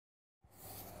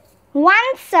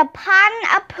Once Upon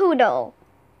a Poodle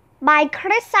by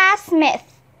Chrysa.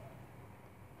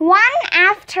 One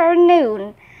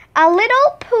afternoon, a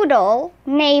little poodle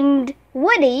named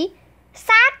Woody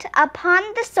sat upon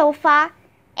the sofa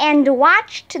and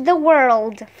watched the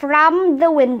world from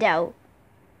the window.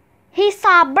 He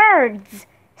saw birds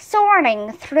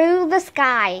soaring through the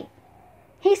sky.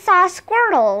 He saw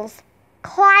squirrels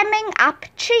climbing up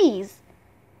trees.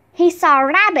 He saw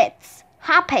rabbits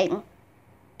hopping.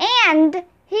 And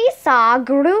he saw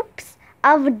groups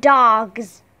of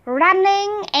dogs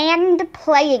running and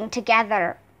playing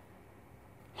together.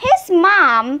 His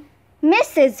mom,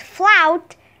 Mrs.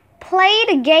 Flout,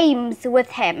 played games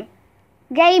with him,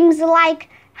 games like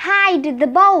hide the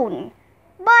bone,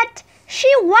 but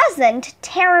she wasn't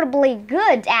terribly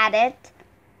good at it.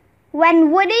 When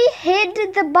Woody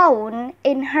hid the bone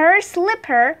in her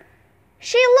slipper,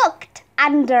 she looked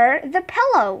under the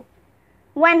pillow.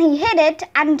 When he hid it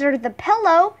under the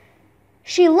pillow,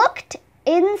 she looked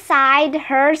inside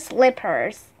her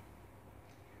slippers.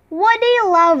 Woody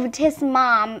loved his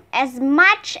mom as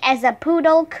much as a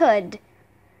poodle could,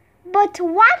 but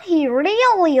what he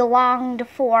really longed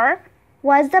for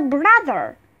was a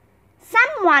brother,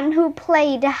 someone who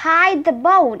played hide the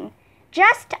bone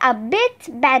just a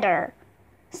bit better,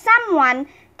 someone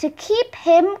to keep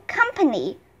him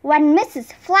company when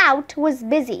Mrs. Flout was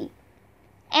busy,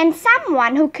 and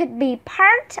someone who could be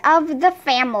part of the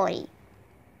family.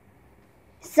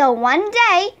 So one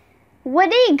day,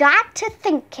 Woody got to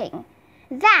thinking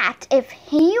that if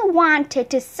he wanted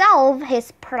to solve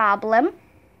his problem,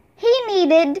 he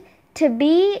needed to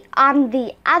be on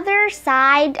the other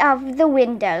side of the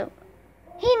window.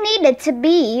 He needed to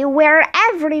be where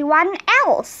everyone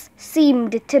else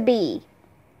seemed to be.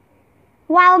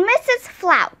 While Mrs.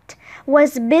 Flout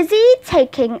was busy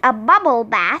taking a bubble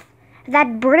bath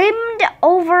that brimmed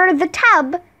over the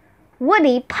tub,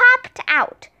 Woody popped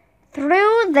out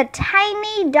through the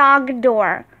tiny dog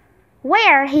door,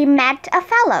 where he met a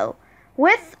fellow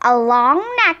with a long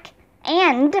neck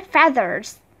and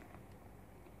feathers.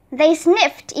 They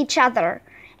sniffed each other,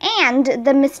 and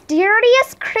the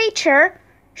mysterious creature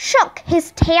shook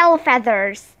his tail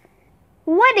feathers.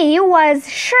 Woody was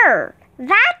sure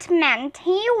that meant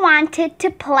he wanted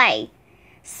to play,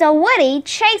 so Woody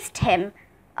chased him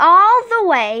all the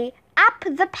way up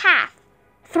the path,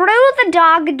 through the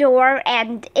dog door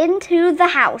and into the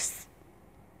house.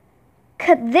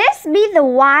 Could this be the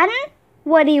one?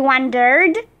 Woody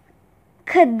wondered.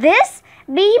 Could this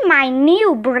be my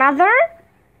new brother?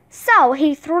 So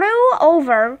he threw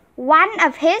over one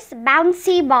of his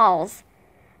bouncy balls,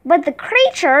 but the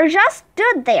creature just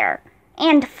stood there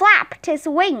and flapped his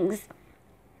wings.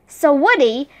 So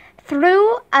Woody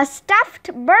threw a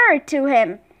stuffed bird to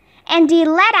him, and he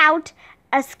let out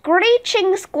a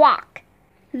screeching squawk.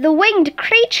 The winged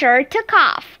creature took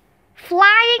off,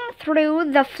 flying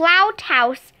through the Flout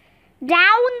house,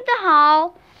 down the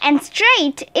hall, and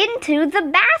straight into the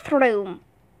bathroom.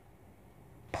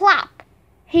 Plop!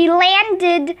 He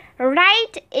landed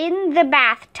right in the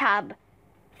bathtub,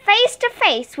 face to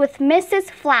face with Mrs.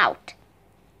 Flout.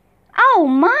 "Oh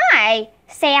my!"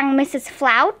 sang Mrs.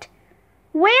 Flout.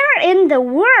 "Where in the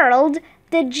world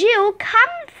did you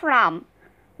come from?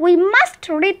 We must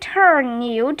return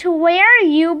you to where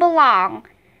you belong.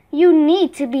 You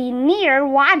need to be near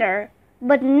water,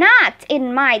 but not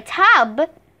in my tub."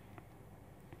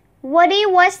 Woody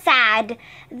was sad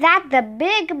that the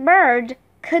big bird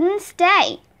couldn't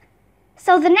stay.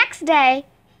 So the next day,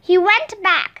 he went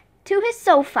back to his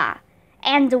sofa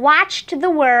and watched the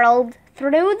world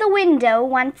through the window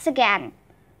once again.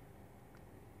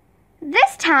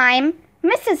 This time,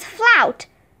 Mrs. Flout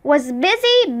was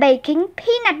busy baking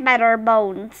peanut butter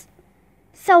bones.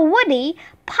 So Woody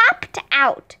popped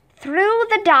out through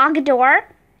the dog door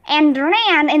and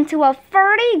ran into a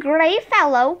furry gray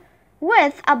fellow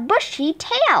with a bushy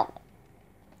tail.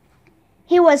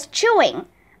 He was chewing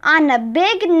on a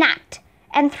big nut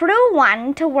and threw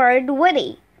one toward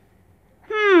Woody.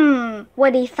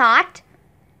 Woody thought,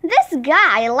 "This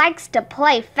guy likes to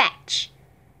play fetch."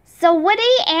 So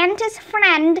Woody and his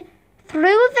friend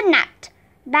threw the nut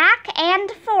back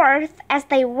and forth as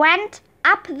they went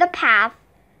up the path,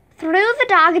 through the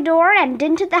dog door and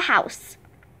into the house.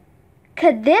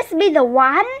 Could this be the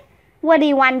one?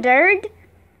 Woody wondered.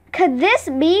 Could this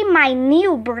be my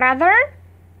new brother?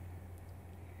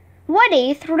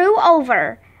 Woody threw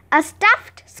over a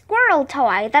stuffed squirrel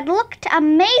toy that looked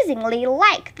amazingly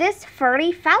like this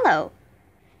furry fellow.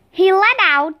 He let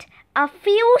out a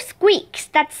few squeaks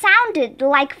that sounded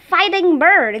like fighting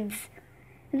birds.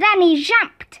 Then he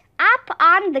jumped up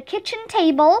on the kitchen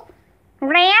table,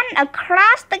 ran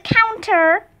across the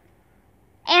counter,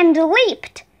 and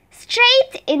leaped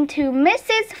straight into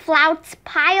Mrs. Flout's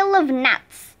pile of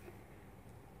nuts.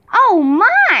 "Oh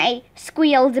my!"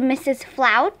 squealed Mrs.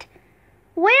 Flout.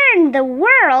 "Where in the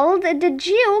world did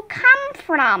you come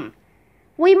from?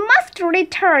 We must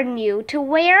return you to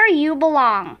where you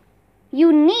belong.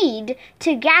 You need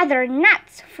to gather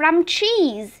nuts from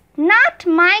trees, not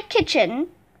my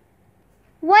kitchen."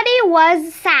 Woody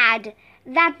was sad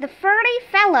that the furry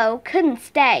fellow couldn't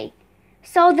stay,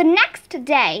 so the next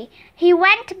day he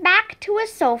went back to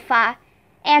his sofa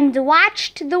and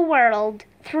watched the world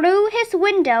through his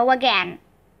window again.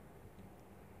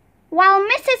 While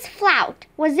Mrs. Flout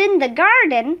was in the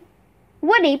garden,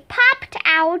 Woody popped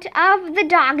out of the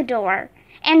dog door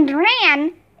and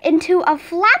ran into a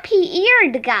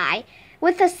floppy-eared guy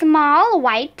with a small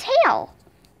white tail.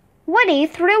 Woody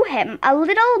threw him a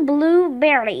little blue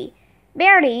berry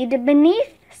buried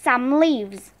beneath some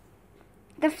leaves.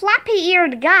 The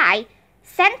floppy-eared guy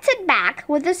sent it back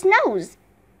with his nose,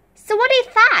 so Woody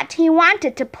thought he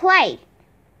wanted to play.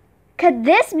 Could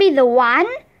this be the one?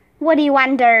 Woody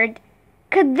wondered.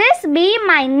 Could this be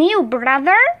my new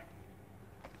brother?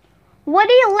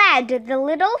 Woody led the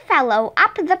little fellow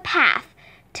up the path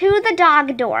to the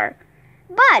dog door,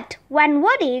 but when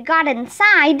Woody got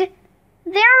inside,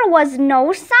 there was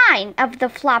no sign of the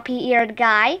floppy-eared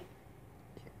guy.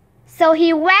 So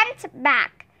he went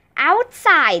back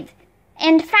outside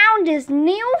and found his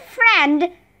new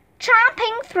friend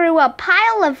chomping through a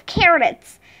pile of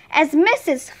carrots as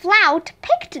Mrs. Flout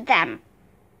picked them.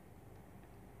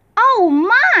 "Oh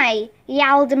my!"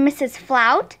 yelled Mrs.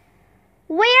 Flout.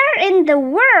 "Where in the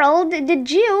world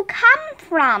did you come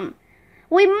from?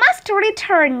 We must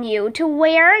return you to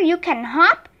where you can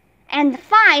hop and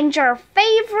find your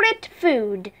favorite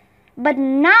food, but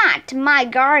not my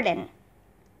garden."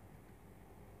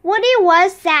 Woody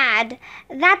was sad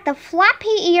that the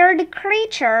floppy-eared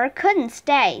creature couldn't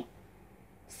stay,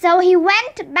 so he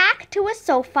went back to his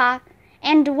sofa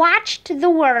and watched the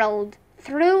world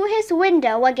through his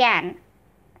window again.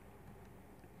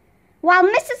 While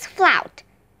Mrs. Flout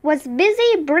was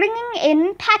busy bringing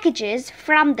in packages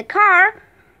from the car,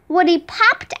 Woody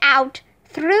popped out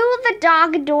through the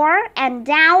dog door and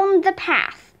down the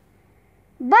path.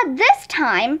 But this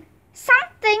time,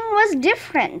 something was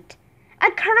different. A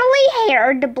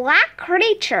curly-haired black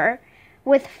creature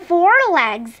with 4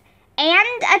 legs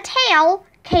and a tail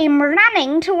came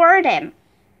running toward him.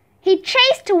 He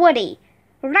chased Woody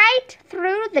right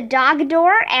through the dog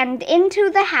door and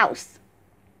into the house.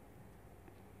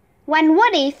 When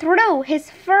Woody threw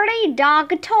his furry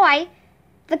dog toy,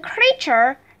 the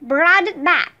creature brought it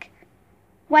back.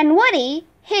 When Woody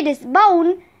hit his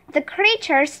bone, the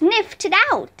creature sniffed it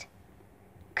out.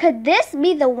 Could this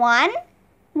be the one?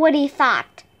 Woody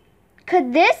thought.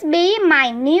 Could this be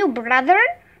my new brother?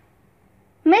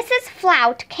 Mrs.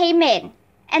 Flout came in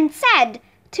and said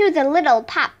to the little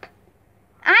pup,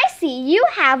 "I see you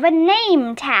have a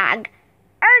name tag,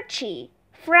 Archie,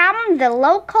 from the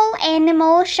local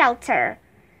animal shelter.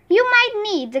 You might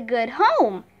need a good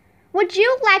home. Would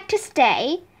you like to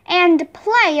stay and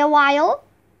play a while?"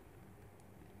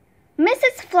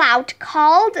 Mrs. Flout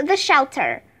called the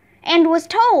shelter and was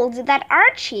told that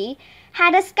Archie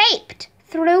had escaped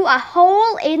through a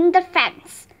hole in the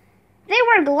fence. They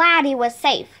were glad he was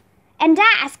safe and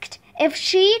asked if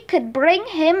she could bring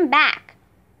him back.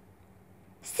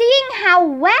 Seeing how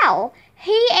well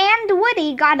he and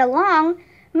Woody got along,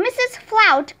 Mrs.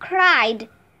 Flout cried,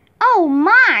 "Oh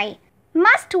my!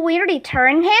 Must we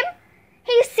return him?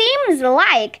 He seems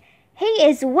like he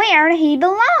is where he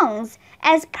belongs,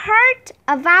 as part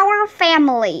of our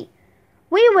family.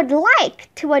 We would like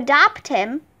to adopt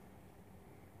him."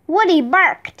 Woody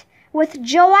barked with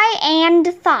joy and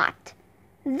thought,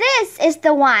 "This is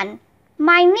the one,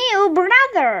 my new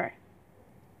brother."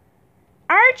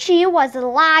 Archie was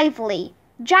lively,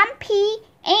 jumpy,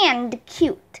 and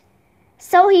cute,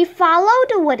 so he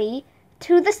followed Woody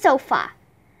to the sofa.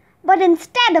 But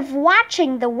instead of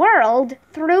watching the world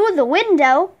through the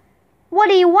window,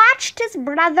 Woody watched his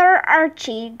brother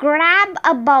Archie grab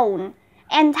a bone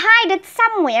and hide it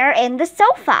somewhere in the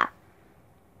sofa.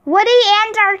 Woody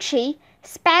and Archie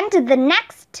spent the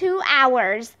next 2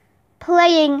 hours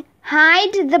playing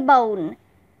hide the bone.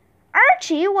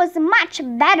 Archie was much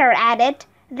better at it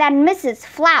than Mrs.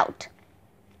 Flout.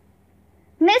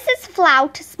 Mrs.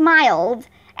 Flout smiled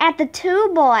at the 2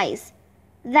 boys.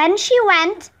 Then she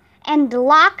went and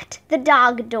locked the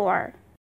dog door.